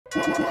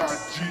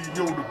YG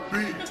on the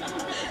beat.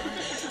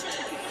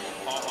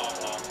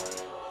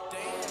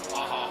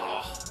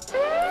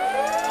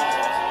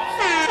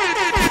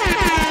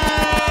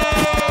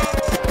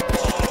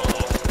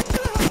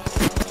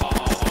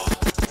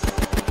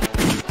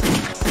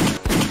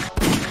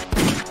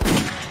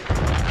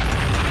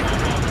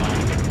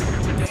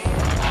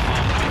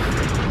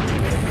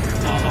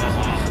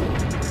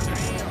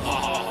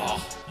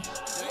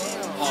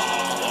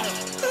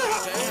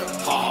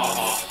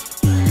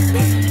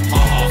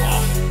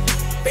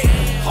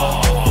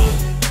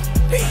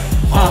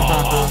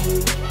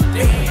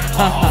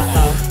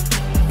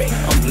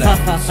 I'm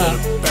laughing to the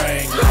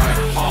bang like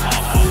ha ha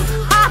ha.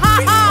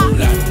 I'm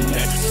laughing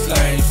at the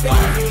slaves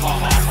like ha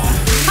ha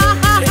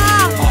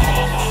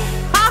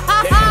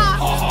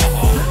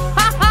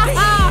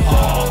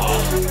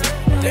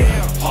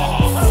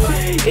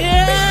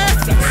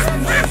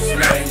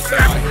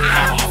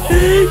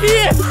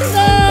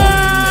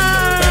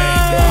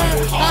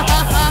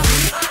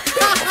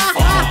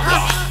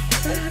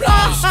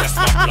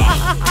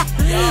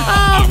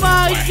Oh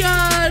my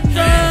God,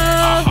 no!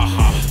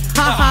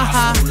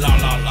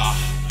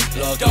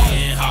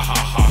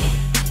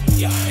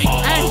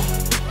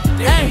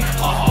 Hey,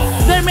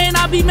 there may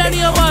not be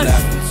many of us,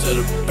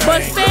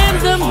 but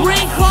spam them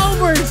green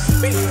clovers.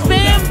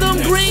 Spam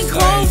them green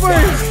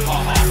clovers.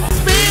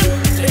 Spam.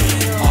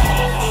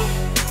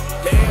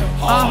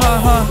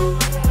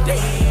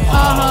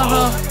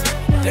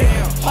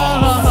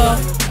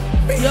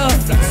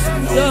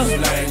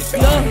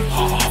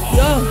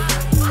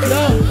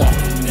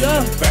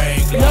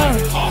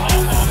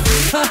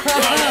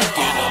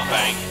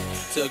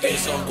 To get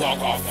some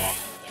guac.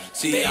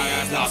 See, I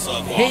got lots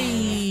of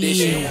guac. This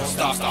shit won't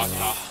stop.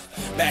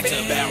 Back to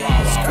back,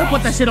 rah. Let's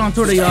put that shit on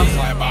Twitter, y'all.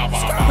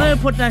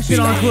 Let's put that shit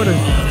on Twitter.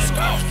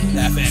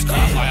 Laugh at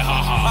cops like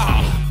ha ha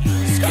ha.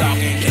 Y'all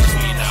can't catch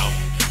me now.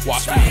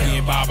 Watch me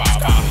get ba ba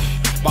ba.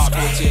 My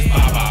bitches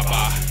ba ba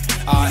ba.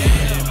 I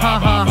hit ba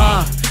ba ba.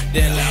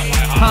 Then laugh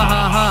like ha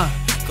ha ha.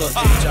 Cause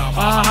bitch I'm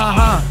ha ha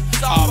ha.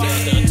 I'll be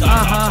the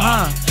top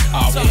top.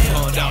 I'll be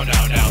going down.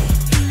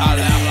 I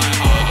laugh like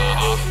ha ha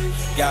ha.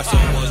 Got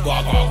some words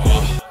guac.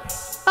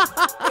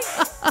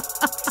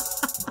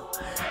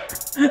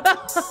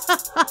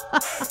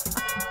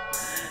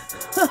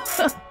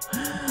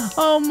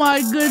 Oh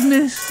my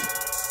goodness.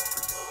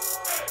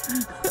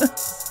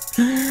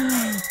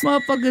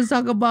 Motherfuckers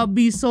talk about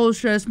be so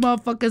stressed.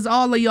 Motherfuckers,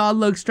 all of y'all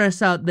look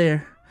stressed out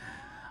there.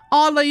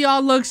 All of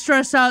y'all look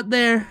stressed out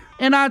there.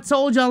 And I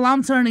told y'all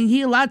I'm turning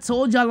heel. I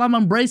told y'all I'm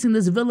embracing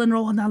this villain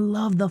role. And I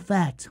love the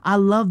fact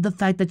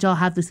that y'all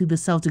have to see the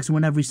Celtics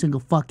win every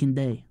single fucking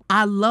day.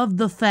 I love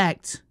the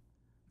fact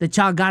that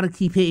y'all gotta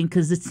keep hitting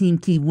because this team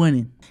keep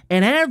winning.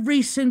 And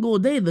every single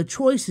day, the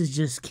choices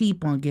just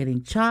keep on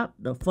getting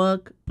chopped the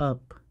fuck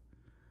up.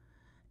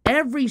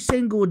 Every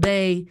single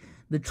day,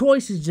 the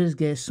choices just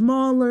get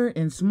smaller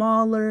and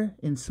smaller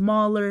and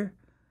smaller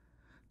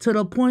to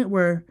the point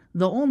where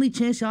the only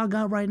chance y'all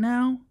got right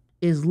now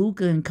is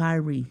Luka and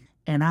Kyrie.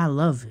 And I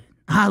love it.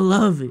 I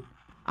love it.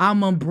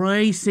 I'm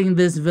embracing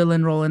this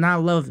villain role and I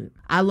love it.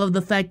 I love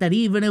the fact that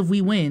even if we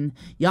win,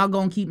 y'all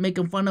gonna keep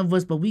making fun of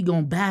us, but we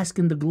gonna bask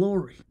in the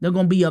glory. They're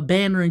gonna be a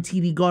banner in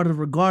TD Garden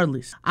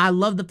regardless. I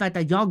love the fact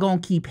that y'all gonna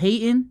keep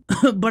hating,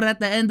 but at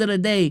the end of the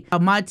day,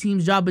 my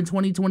team's job in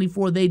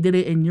 2024, they did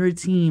it and your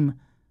team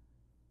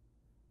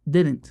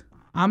didn't.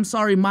 I'm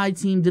sorry my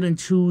team didn't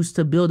choose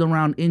to build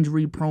around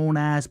injury-prone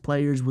ass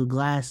players with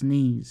glass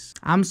knees.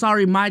 I'm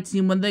sorry my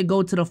team, when they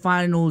go to the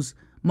finals,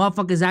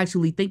 motherfuckers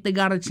actually think they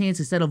got a chance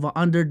instead of an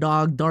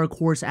underdog, dark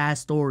horse ass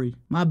story.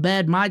 My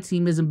bad, my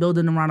team isn't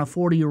building around a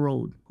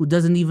 40-year-old who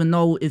doesn't even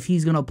know if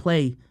he's gonna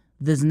play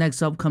this next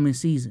upcoming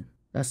season.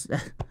 That's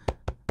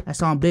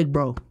on big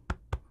bro.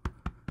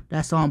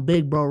 That's on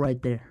big bro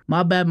right there.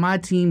 My bad, my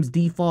team's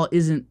default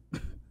isn't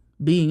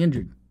being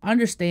injured. I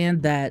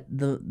understand that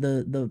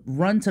the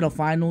run to the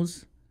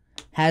finals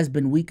has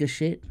been weak as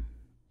shit.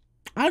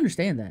 I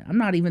understand that. I'm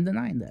not even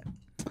denying that.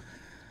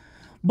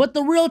 But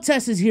the real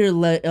test is here,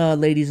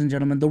 ladies and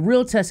gentlemen. The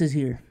real test is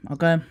here,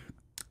 okay?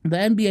 The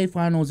NBA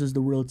Finals is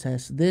the real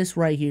test. This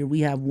right here, we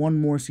have one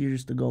more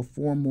series to go,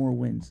 4 more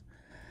wins,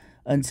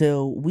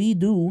 until we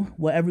do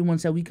what everyone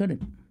said we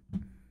couldn't.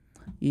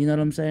 You know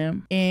what I'm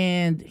saying?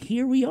 And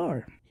here we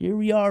are. Here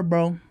we are,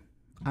 bro.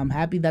 I'm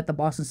happy that the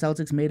Boston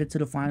Celtics made it to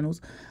the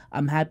finals.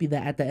 I'm happy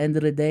that at the end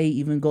of the day,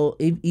 even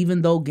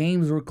though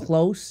games were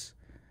close,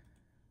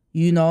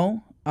 you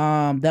know,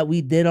 that we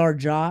did our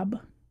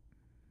job.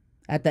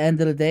 At the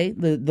end of the day,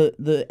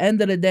 the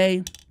end of the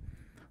day,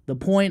 the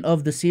point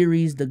of the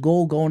series, the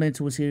goal going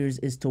into a series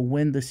is to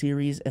win the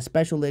series,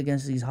 especially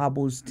against these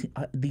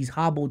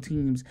hobble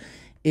teams,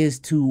 is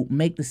to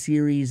make the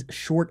series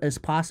short as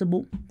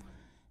possible.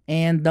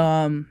 And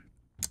the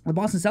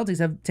Boston Celtics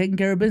have taken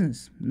care of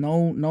business.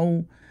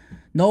 No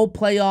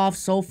playoff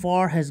so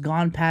far has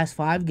gone past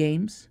 5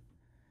 games.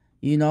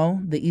 You know,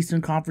 the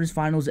Eastern Conference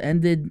Finals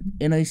ended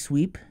in a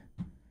sweep.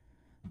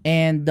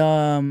 And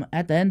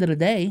at the end of the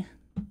day,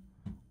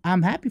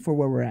 I'm happy for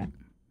where we're at.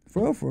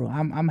 For real.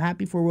 I'm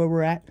happy for where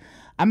we're at.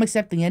 I'm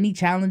accepting any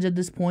challenge at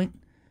this point.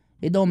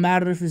 It don't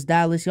matter if it's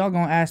Dallas. Y'all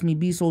gonna ask me,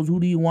 BSOLZ, who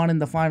do you want in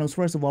the finals?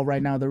 First of all,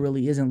 right now, there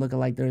really isn't looking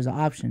like there's an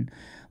option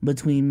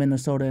between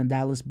Minnesota and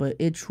Dallas, but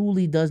it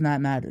truly does not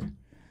matter.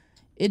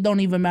 It don't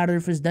even matter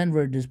if it's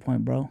Denver at this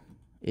point, bro.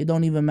 It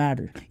don't even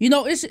matter. You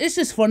know, it's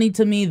just funny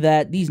to me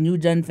that these new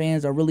gen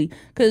fans are really,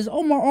 because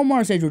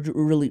Omar said you're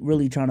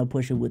really trying to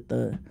push it with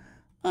the,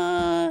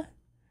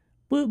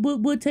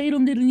 but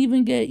Tatum didn't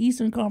even get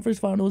Eastern Conference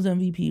Finals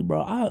MVP,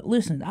 bro.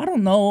 Listen, I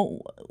don't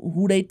know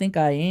who they think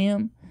I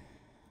am,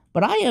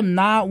 but I am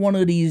not one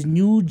of these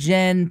new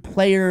gen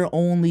player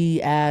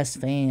only ass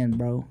fan,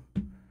 bro.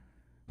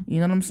 You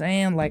know what I'm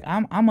saying? Like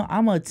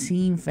I'm a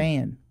team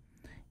fan,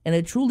 and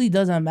it truly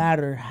doesn't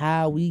matter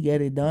how we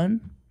get it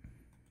done.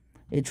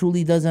 It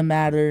truly doesn't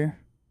matter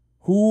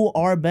who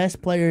our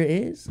best player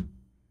is.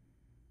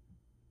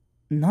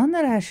 None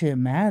of that shit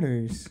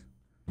matters.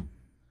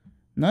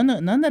 None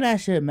of that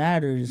shit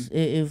matters.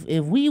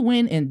 If we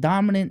win in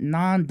dominant,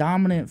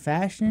 non-dominant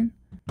fashion,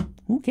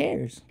 who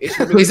cares? Is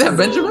that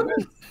Benjamin?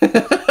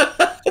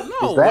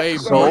 No way,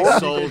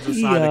 BSOLZ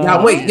decided.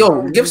 Now wait,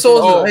 yo, give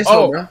SOLZ a nice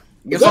one, bro.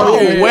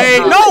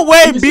 No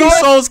way,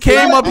 BSOLZ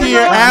came up here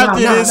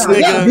after this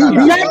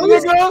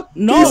nigga.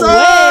 No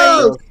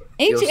way.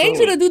 Ain't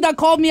you the dude that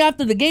called me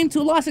after the Game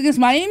 2 loss against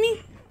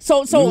Miami?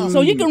 So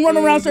you can run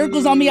around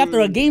circles on me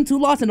after a Game 2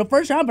 loss in the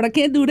first round, but I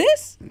can't do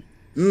this?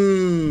 Hey,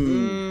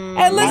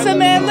 listen,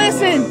 man,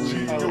 listen.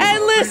 Hey,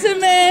 listen,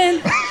 man.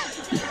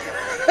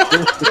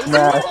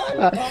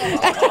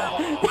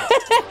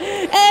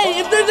 Hey,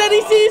 if there's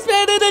any C's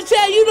fan in the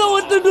chat, you know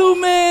what to do,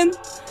 man.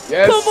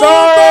 Yes, Come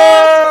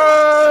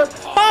sir.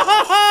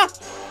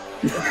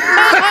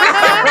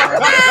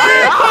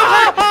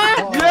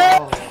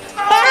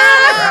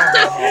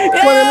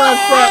 Put it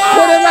left,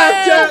 put it left,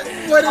 chat.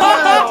 Put it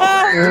left.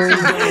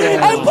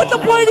 And put the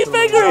pointy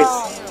fingers.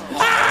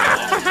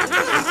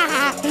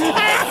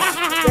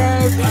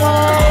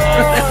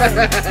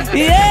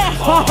 Yeah.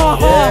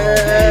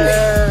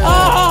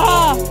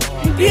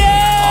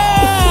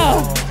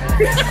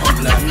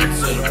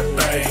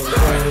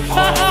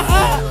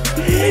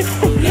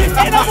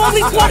 And I'm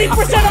only 20%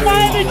 of my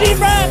energy,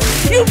 bro.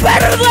 You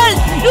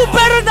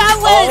better not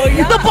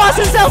let the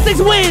Boston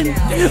Celtics win.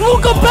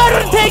 Luka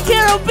better take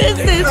care of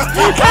business.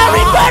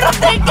 Kyrie better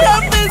take care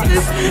of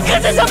business.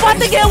 Cause it's about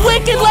to get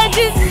wicked,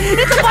 legend.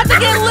 It's about to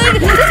get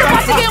lit. It's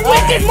about to get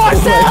wicked,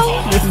 Marcel.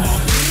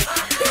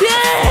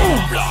 Yeah.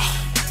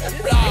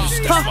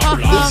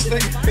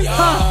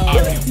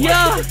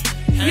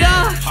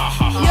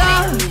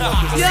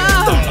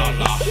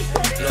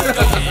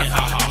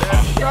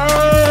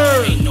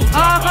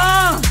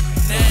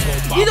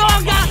 You know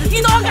I got the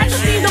C's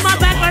on my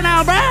back right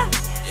now, bruh.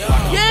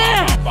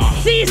 Yeah.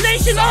 C's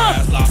Nation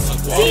up.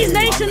 C's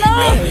Nation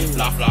up.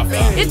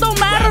 It don't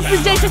matter if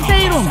it's Jason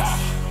Tatum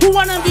who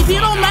won MVP. It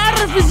don't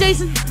matter if it's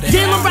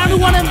Jaylen Brown who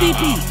won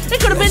MVP. It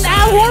could have been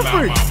Al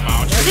Horford.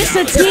 It's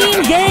a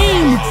team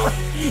game.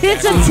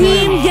 It's a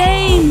team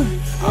game.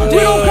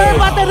 We don't care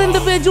about that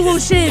individual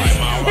shit.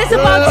 It's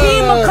about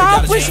team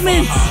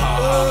accomplishments.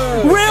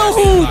 Real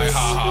hoops.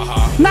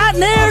 Not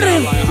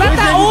narrative. Not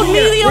that old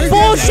media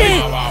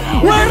bullshit.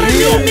 We're the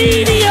new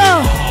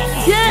media.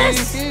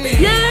 Yes.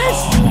 Yes.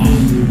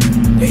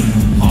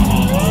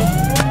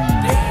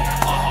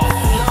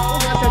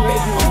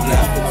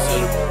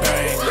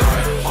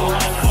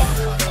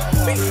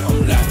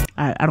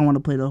 I don't want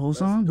to play the whole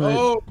song,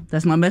 but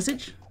that's my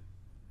message.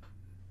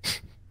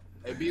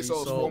 Hey,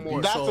 BSOLZ, 4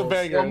 more. That's a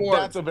banger.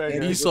 That's a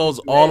banger. BSOLZ,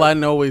 all I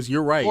know is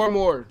you're right. 4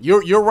 more.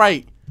 You're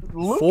right.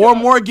 4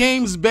 more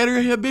games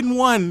better have been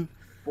won.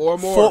 4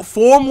 more.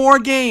 4 more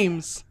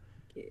games.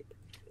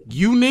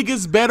 You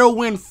niggas better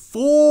win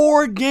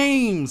 4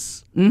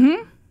 games.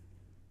 Mm-hmm.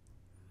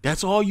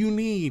 That's all you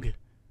need.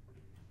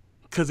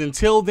 Cause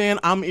until then,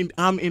 I'm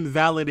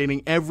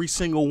invalidating every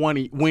single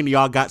win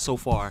y'all got so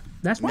far.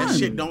 That's fine. That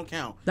shit don't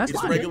count. That's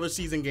it's fine. regular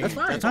season games.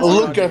 That's fine.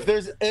 Luka, if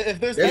there's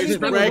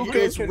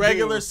it's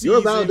regular season.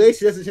 Your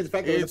validation doesn't change the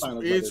fact that in the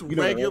finals. It's you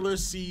know regular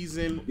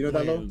season. You know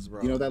that low? wins,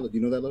 bro. You know that low? You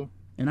know that low?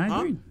 And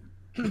I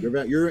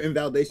agree. Your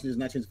invalidation does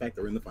not change the fact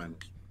that we're in the finals.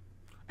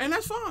 And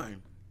that's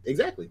fine.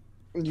 Exactly.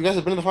 You guys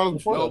have been in the finals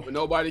before? No, but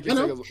nobody can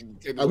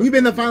take a we've been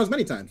in the finals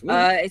many times.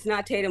 It's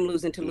not Tatum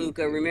losing to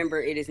Luka.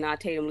 Remember, it is not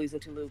Tatum losing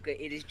to Luka.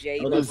 It is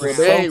Jaylen Brown.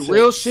 Hey,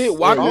 real shit.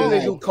 Why didn't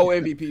they do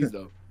co-MVPs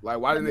though? Like,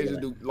 why didn't they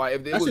just do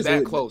if it was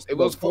that close? It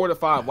was 4 to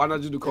 5. Why not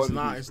just do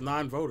co-MVPs? It's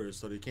 9 voters,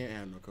 so they can't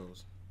have no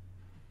co's.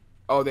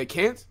 Oh, they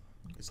can't?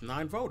 It's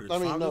 9 voters. I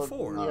mean, 5 no, to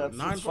 4. Yeah,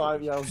 9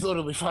 5. Yeah, it's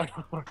literally 5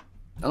 to 4.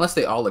 Unless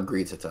they all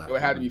agree to tie.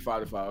 It had to be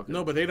 5 to 5. Okay.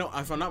 No, but they don't.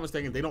 If I'm not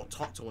mistaken, they don't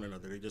talk to one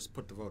another. They just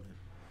put the vote in.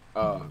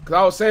 Because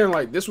I was saying,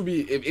 like, this would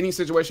be, if any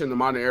situation in the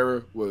modern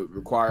era would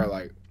require,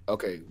 like,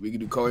 okay, we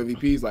can do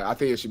co-MVPs, like, I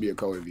think it should be a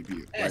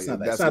co-MVP.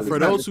 Like, For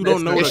those who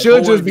don't know, it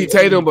should just be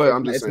Tatum, but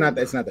I'm just saying.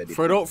 It's not that deep.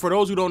 For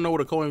those who don't know what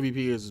a co-MVP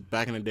is,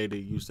 back in the day, they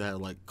used to have,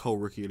 like,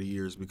 co-rookie of the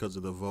years because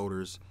of the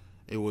voters.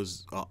 It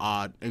was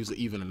odd. It was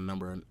even in the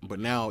number.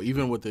 But now,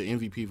 even with the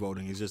MVP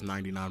voting, it's just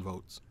 99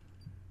 votes.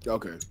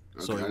 Okay.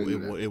 So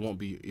it won't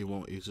be,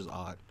 it's just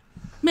odd.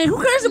 Man,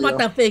 who cares about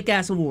that fake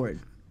ass award?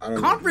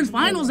 Conference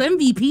Finals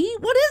MVP?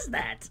 What is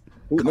that?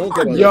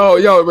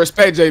 Yo,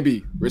 respect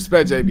JB.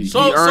 Respect JB.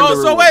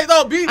 So wait,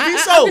 though,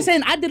 I'm just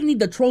saying I didn't need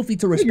the trophy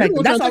to respect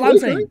it. That's all I'm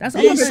saying. That's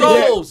all I'm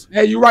saying.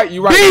 Hey, you're right.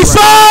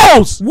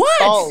 BSOLZ!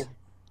 What? Oh,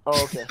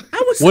 okay.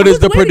 What is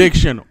the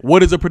prediction?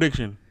 What is the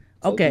prediction?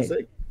 Okay,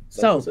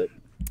 so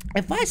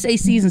if I say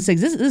season 6,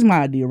 this is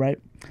my idea, right?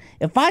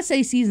 If I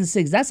say season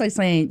 6, that's like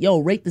saying, yo,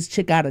 rate this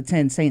chick out of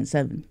 10, saying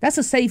 7. That's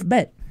a safe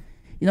bet.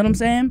 You know what I'm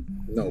saying?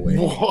 No way.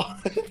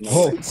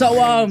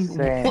 So I'm going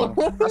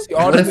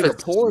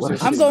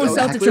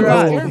Celtics in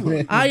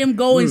 5. I am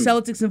going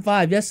Celtics in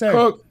 5. Yes,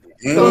 sir.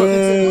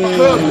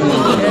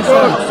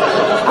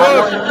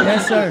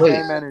 Yes,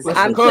 sir.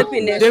 I'm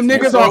clipping this. Them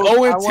niggas are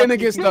 0-10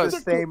 against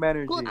us. Same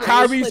energy.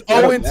 Kyrie's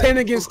 0-10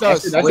 against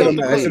us. That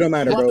shit don't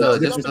matter, bro.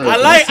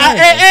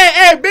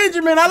 Hey,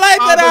 Benjamin, I like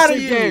that out of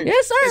you.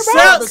 Yes, sir,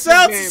 bro.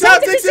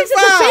 Celtics in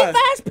 5.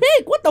 Fast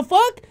pick. What the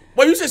fuck?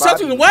 Well, you said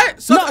Celtics in what?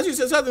 You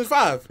said Celtics in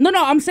 5. No,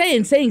 I'm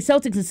saying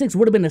Celtics in 6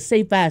 would have been a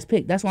safe ass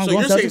pick. That's why I'm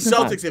going Celtics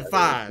Celtics in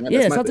 5.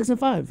 Yeah, Celtics in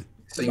 5.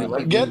 So you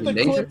like Get the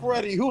clip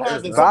ready. Who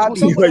has it? Oh,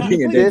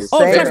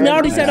 trust me, I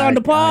already said it on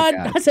the pod.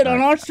 I said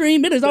on our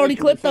stream. It is already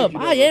clipped up.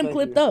 I am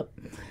clipped up.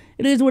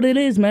 It is what it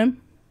is, man.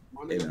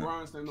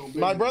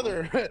 My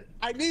brother,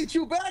 I need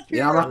you back here.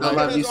 Yeah, I'm not gonna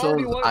lie,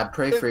 BSOLZ. I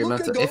pray for your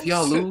mental. If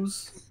y'all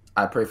lose,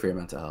 I pray for your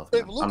mental health.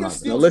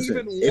 No,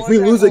 listen. If we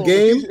lose a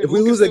game,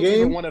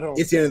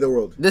 it's the end of the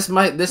world. This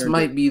might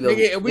be the.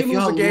 Nigga, if we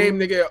lose a game,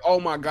 nigga, oh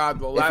my god,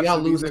 the laps. If y'all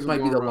lose, this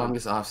might be the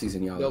longest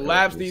offseason y'all. The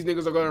laps these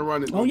niggas are gonna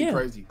run is gonna be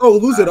crazy. Oh,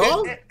 lose it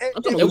all?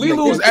 If we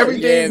lose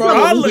everything,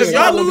 bro, if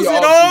y'all lose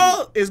it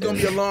all, it's gonna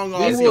be a long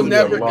offseason. We will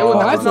never. It will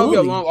not be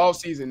a long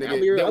offseason,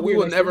 nigga. We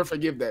will never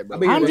forgive that, bro.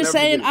 I'm just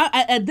saying.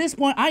 At this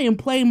point, I am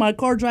playing my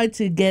cards right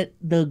to get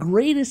the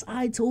greatest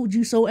 "I told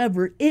you so"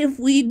 ever if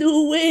we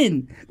do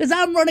win, because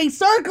I'm running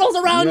circles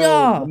around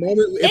y'all,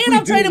 and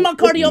I'm trading my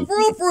cardio for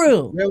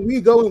real. When we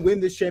go and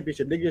win this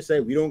championship, niggas say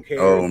we don't care.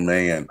 Oh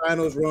man,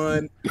 finals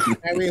run. I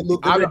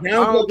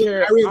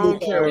don't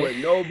care what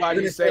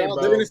nobody say, bro.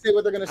 They're gonna say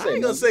what they're gonna say. I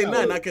ain't gonna say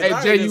nothing. Hey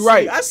Jay, you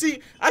right. I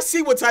see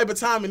what type of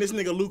timing this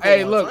nigga Luka.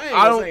 Hey, look,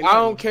 I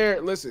don't care.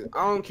 Listen,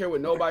 I don't care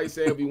what nobody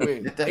say if we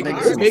win.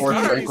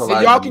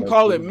 Y'all can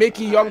call it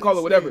Mickey, y'all can call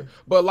it whatever.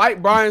 But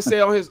like Brian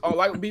said on his,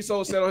 like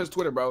BSOLZ said on his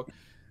Twitter, bro,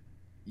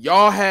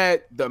 y'all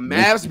had the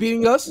Mavs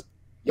beating us.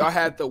 Y'all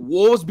had the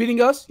Wolves beating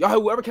us. Y'all had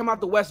whoever came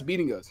out the West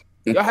beating us.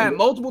 Y'all had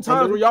multiple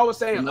times where y'all was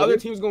saying other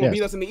teams going to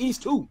beat us in the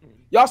East too.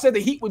 Y'all said the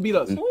Heat would beat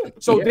us.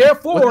 So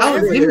therefore, no,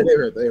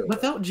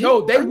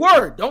 they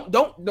were.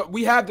 Don't.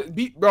 We had to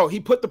beat, bro. He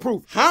put the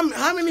proof. How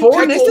many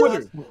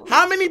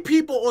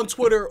people on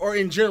Twitter or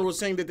in general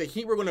saying that the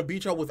Heat were going to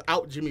beat y'all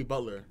without Jimmy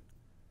Butler,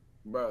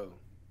 bro?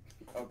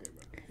 Okay, bro.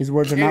 His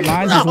words are not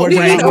mine. His words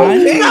are not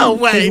mine. No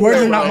way. His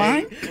words are not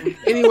mine.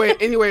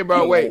 Anyway,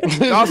 bro. Wait.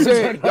 Y'all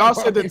said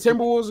the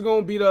Timberwolves are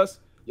gonna beat us.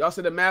 Y'all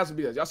said the Mavs would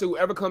beat us. Y'all said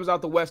whoever comes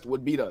out the West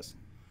would beat us.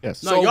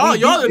 Yes. No,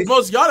 y'all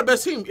the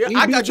best team.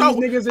 I got y'all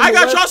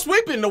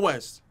sweeping the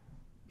West.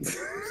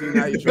 See,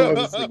 now you we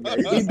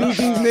beat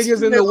these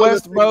niggas in the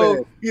West,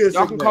 bro.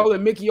 Y'all can call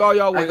it Mickey all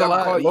y'all want. Y'all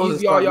can call it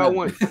Easy all y'all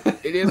want.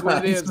 It is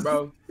what it is,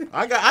 bro.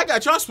 I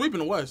got y'all sweeping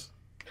the West.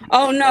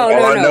 Oh no,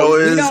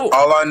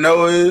 all I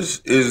know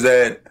is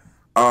that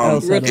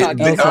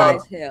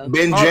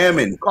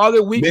Benjamin. Call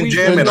it week.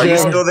 Benjamin, are you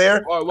still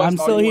there? I'm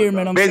still here,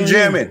 man.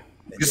 Benjamin,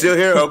 you still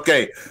here?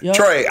 Okay. Yep.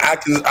 Trey,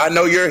 I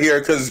know you're here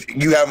because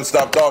you haven't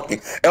stopped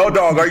talking.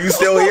 L-Dog, are you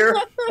still here?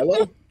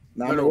 Hello?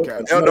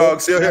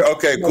 L-Dog still here?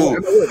 Okay, cool.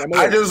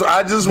 I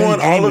just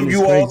want all of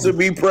you all to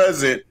be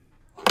present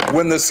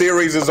when the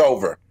series is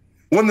over.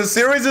 When the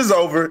series is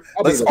over,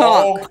 let's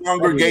all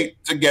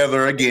congregate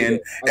together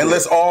again and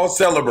let's all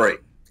celebrate.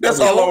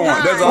 That's all I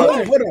want. That's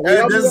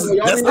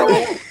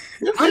all.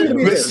 I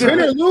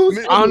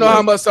don't know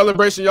how much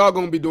celebration y'all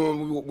gonna be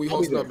doing. We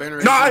hosting a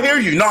banner. No, I hear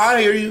you.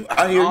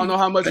 I don't know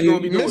how much you're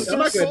gonna be doing. We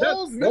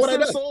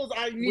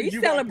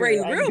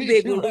celebrating real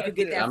big when Luka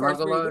get that first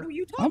ring. What are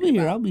you talking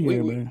about? I'll be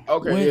here, man.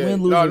 Okay,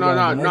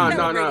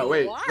 no.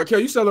 Wait, Raquel,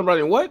 you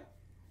celebrating what?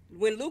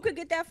 When Luka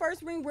get that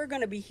first ring, we're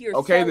gonna be here.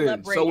 Okay,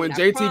 then. So when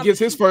JT gets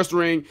his first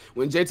ring,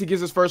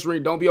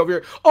 don't be over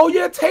here. Oh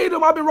yeah,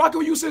 Tatum, I've been rocking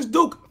with you since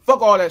Duke.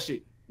 Fuck all that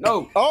shit.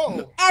 No.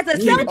 As a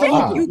Celtic,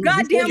 you goddamn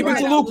right. Give it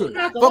to Luka.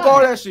 Fuck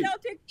all that shit.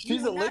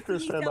 She's a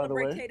Lakers fan, by the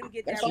way.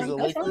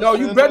 No,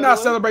 you better not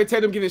celebrate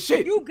Tatum getting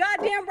shit. You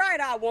goddamn right,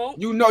 I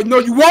won't. You know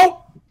you won't.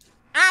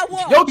 I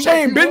won't. Your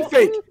chain been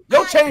fake. Who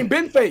you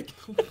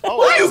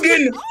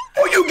getting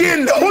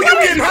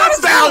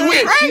hostile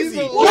with?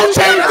 Your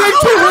chain fake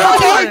too, real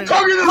talk.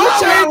 Your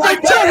chain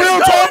fake too,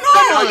 real talk.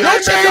 Your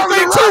chain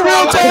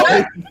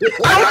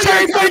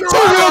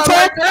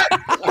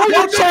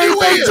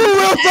fake too,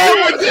 real talk.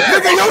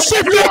 Nigga, your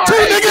shit fake too,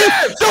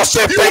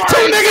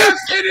 nigga.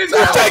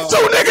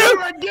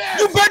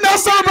 You better not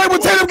celebrate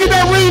when Tatum get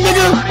that ring,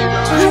 nigga.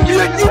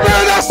 You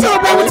better not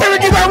celebrate when Tatum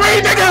get that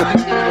ring, nigga.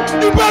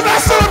 You better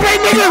not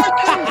celebrate, nigga.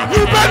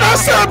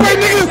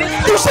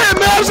 You said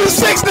Mavs in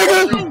 6,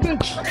 nigga.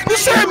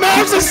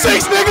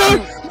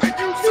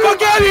 You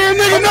Fuck out of here,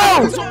 nigga.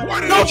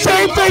 No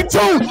chain thing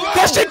too.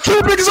 That shit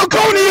Cubic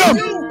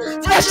zirconium.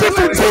 That shit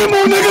from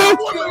Timu, nigga.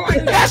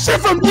 That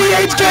shit from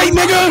DHK,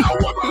 nigga.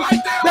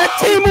 That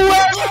Timu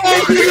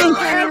ass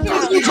nigga.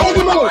 What you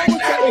talking about?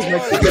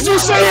 What you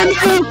saying,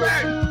 nigga?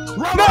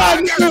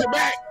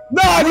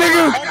 Nah,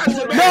 nigga.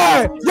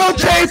 Nah, your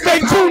chain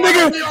fake too,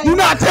 nigga. You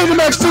not Tatum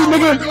X too,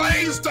 nigga.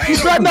 You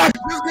better not.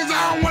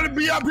 I don't want to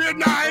be up here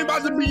now. I ain't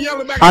about to be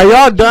yelling back. Are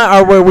y'all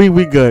done? Or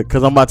we good?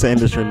 Cause I'm about to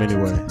end the stream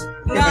anyway.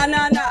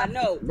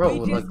 No.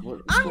 Bro,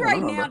 I'm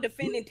right now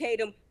defending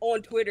Tatum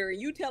on Twitter, and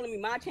you telling me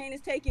my chain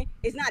is taken?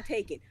 It's not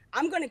taken.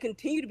 I'm gonna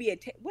continue to be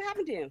what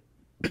happened to him?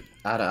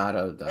 I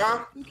don't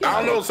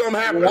know. Something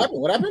happened.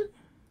 What happened?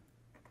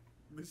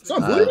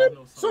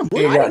 Something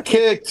He got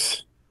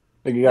kicked.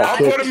 I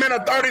put him in a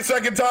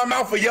 30-second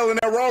timeout for yelling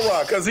at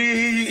Raw because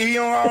he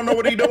I don't know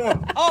what he doing.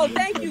 Oh,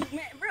 thank you,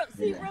 man. Real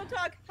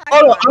talk.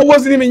 Hold on, I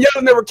wasn't even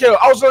yelling at Raquel.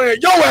 I was yelling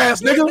at your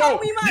ass, nigga.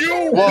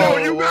 You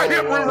got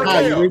hit with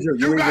Raquel.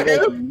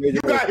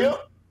 You got hit.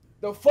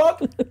 The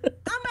fuck? I'm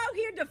out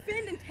here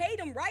defending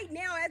Tatum right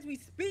now as we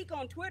speak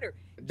on Twitter.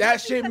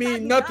 That shit means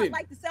nothing.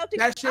 Like the Celtics,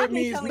 that shit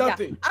means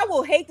nothing. I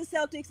will hate the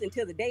Celtics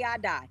until the day I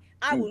die.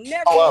 I will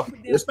never vote for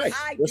them.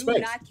 I do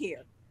not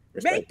care.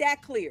 Make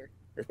that clear.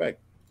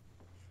 Respect.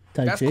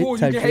 That's cool. You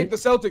can hate the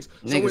Celtics.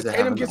 So when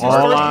Tatum gets his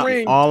first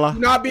ring,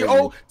 not be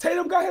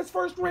Tatum got his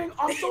first ring.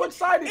 I'm so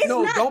excited.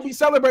 Don't be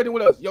celebrating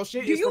with us. Yo,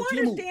 shit. Do you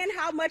understand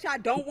how much I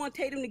don't want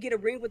Tatum to get a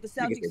ring with the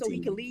Celtics so he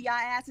can lead y'all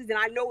asses? And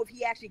I know if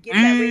he actually gets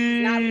that ring,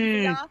 he's not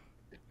leading y'all.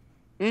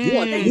 You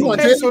want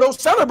Tatum? So don't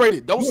celebrate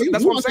it.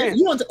 That's what I'm saying.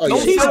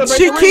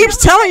 She keeps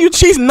telling you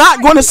she's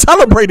not going to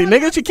celebrate it,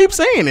 nigga. She keeps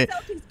saying it.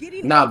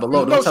 Nah, but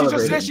don't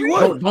celebrate it.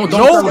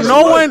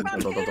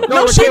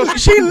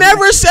 She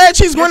never said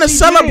she's going to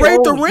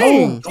celebrate the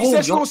ring. She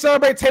said she's going to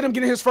celebrate Tatum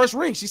getting his first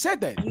ring. She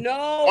said that.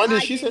 No, when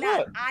did she say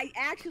that? I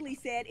actually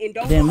said, and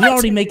don't. Damn, we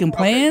already making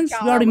plans.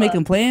 We already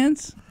making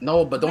plans.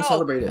 No, but don't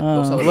celebrate it.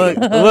 Don't Look.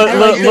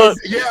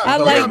 I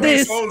like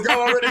this. Y'all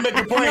already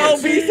making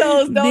plans. No,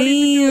 BSOLZ, don't.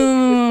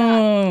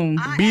 Damn.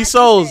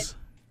 BSOLZ.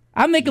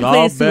 I'm making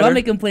plans too. I'm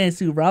making plans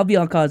too, bro. I'll be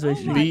on Causeway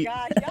Street.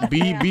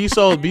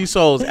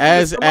 BSOLZ.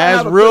 As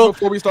real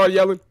before we start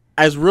yelling.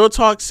 As Real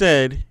Talk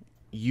said,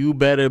 you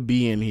better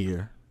be in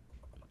here.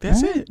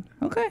 That's it.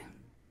 Okay.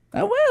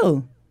 I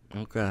will.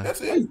 Okay. That's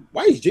it.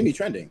 Why is Jimmy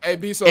trending? Hey,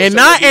 B-So, and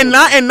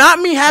not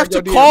me have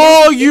to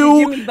call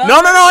you.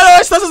 No.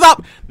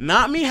 Stop.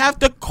 Not me have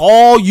to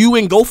call you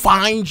and go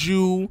find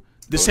you.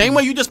 The same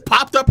way you just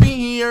popped up in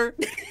here.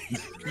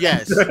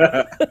 Yes.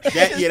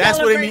 That's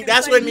what it need.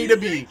 That's what it need to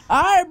be.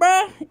 All right,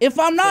 bro. If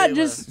I'm not,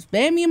 just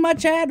spam me in my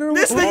chat or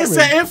this whatever. nigga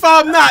said if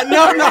I'm not.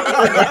 No.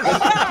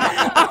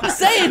 I'm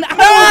saying I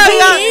will be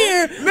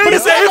here. Nigga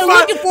said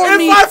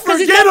if I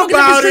forget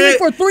about it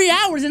for 3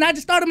 hours and I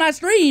just started my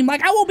stream,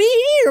 like I will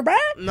be here, bro.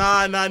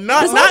 Nah, not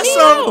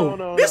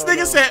so. This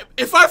nigga said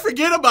if I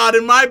forget about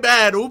it, my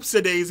bad.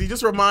 Oopsie daisy.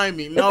 Just remind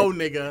me. No,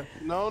 nigga.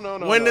 No.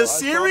 When the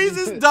series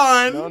is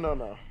done.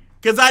 No.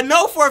 Because I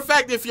know for a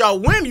fact if y'all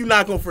win, you're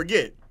not going to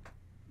forget.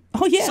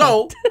 Oh, yeah.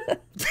 So.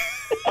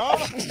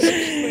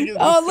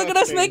 Look at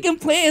us making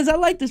plans. I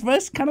like this, bro.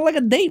 It's kind of like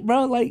a date,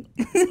 bro. Like.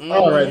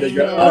 All right,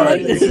 nigga. All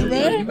right,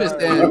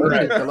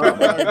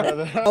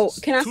 Oh,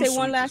 can I say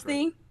one last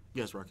thing?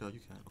 Yes, Raquel, you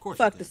can. Of course.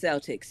 Fuck the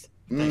Celtics.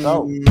 Let's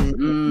end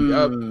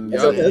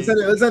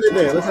it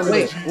there.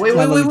 Wait.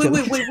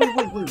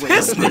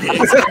 This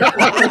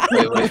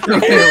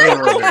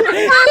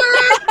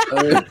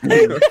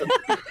nigga.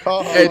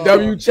 Hey,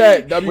 W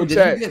chat.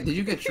 Did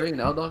you get Trey and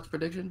L-Dog's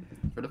prediction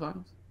for the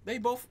finals? They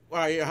both. All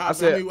right. How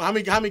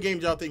many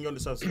games y'all think you're on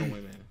the Celtics gonna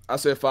win, man? I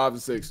said 5 to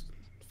 6.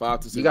 5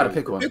 to 6. You gotta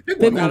pick one. Pick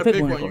one. You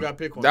gotta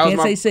pick one. Can't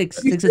say 6.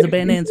 6 is a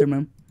bad answer,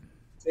 man.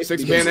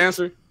 6 band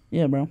answer?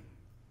 Yeah, bro.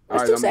 All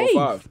right, I'm on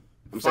 5.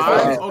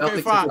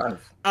 Okay, 5.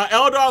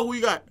 L-Dog, who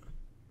you got?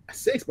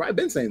 6, bro. I've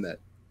been saying that.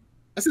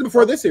 I said it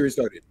before this series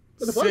started.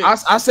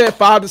 I said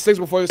 5 to 6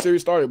 before the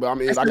series started, but I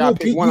mean, if I gotta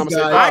pick one, I'm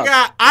gonna say 5.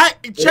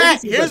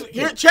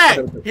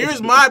 Chat.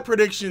 Here's my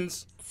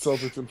predictions.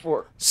 Celtics in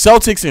 4.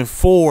 Celtics in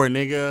 4,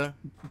 nigga.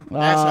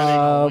 That's how they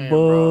gonna win,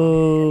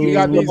 bro. We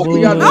got these.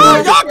 Y'all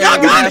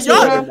got it.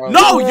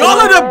 Y'all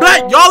are the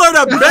best. Y'all are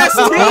the best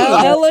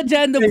team. L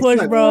agenda push,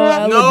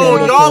 bro.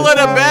 Y'all are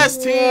the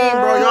best team,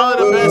 bro. Y'all are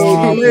the best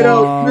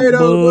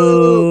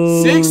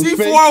team.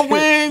 64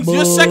 wins.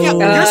 Your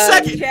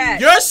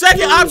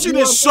second option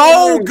is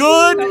so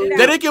good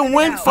that it can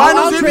win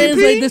Finals I'll MVP.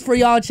 translate this for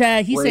y'all,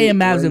 chat. He's saying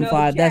Mavs in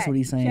 5. That's what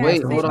he's saying.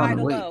 Wait, hold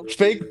on.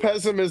 Fake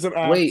pessimism.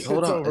 Wait,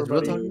 hold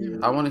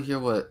on. I want to hear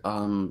what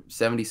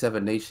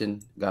 77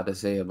 Nation got to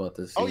say about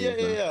this. Oh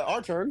yeah.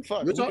 Our turn.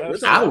 Fuck.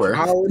 Hour.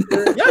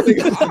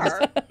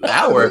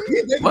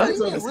 What?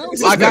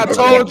 Like I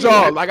told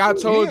y'all,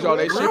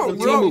 they shit from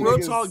Timu. Real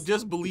Talk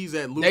just believes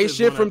that Luka they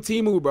shit from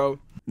Timu, bro.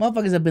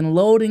 Motherfuckers have been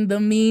loading the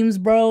memes,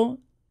 bro.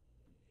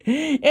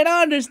 And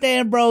I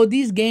understand, bro,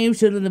 these games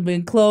shouldn't have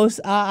been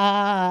close.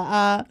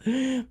 But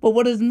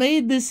what has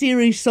made this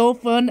series so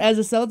fun as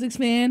a Celtics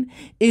fan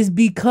is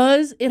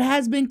because it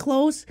has been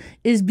close,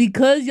 is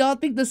because y'all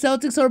think the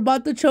Celtics are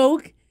about to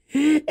choke.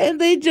 and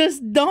they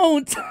just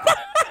don't.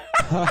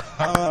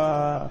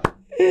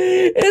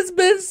 It's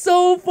been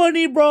so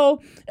funny,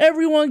 bro.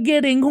 Everyone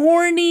getting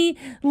horny,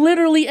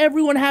 literally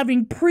everyone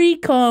having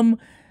pre-cum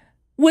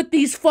with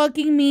these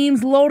fucking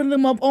memes, loading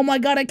them up. Oh my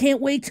god, I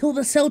can't wait till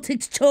the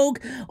Celtics choke.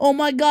 Oh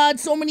my god,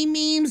 so many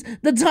memes.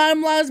 The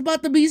timeline's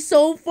about to be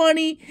so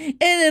funny. And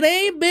it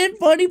ain't been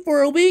funny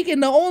for a week,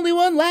 and the only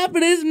one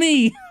laughing is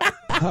me.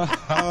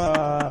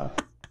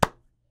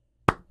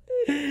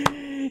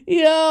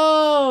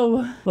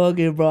 Yo, fuck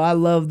it, bro. I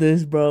love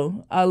this,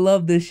 bro. I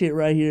love this shit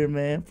right here,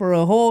 man. For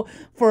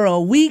a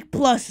week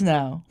plus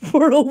now.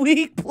 For a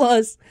week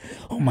plus.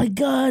 Oh my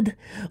god.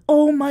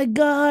 Oh my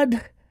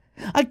god.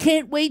 I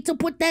can't wait to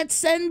put that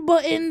send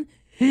button.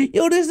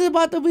 Yo, this is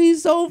about to be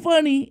so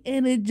funny.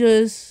 And it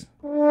just...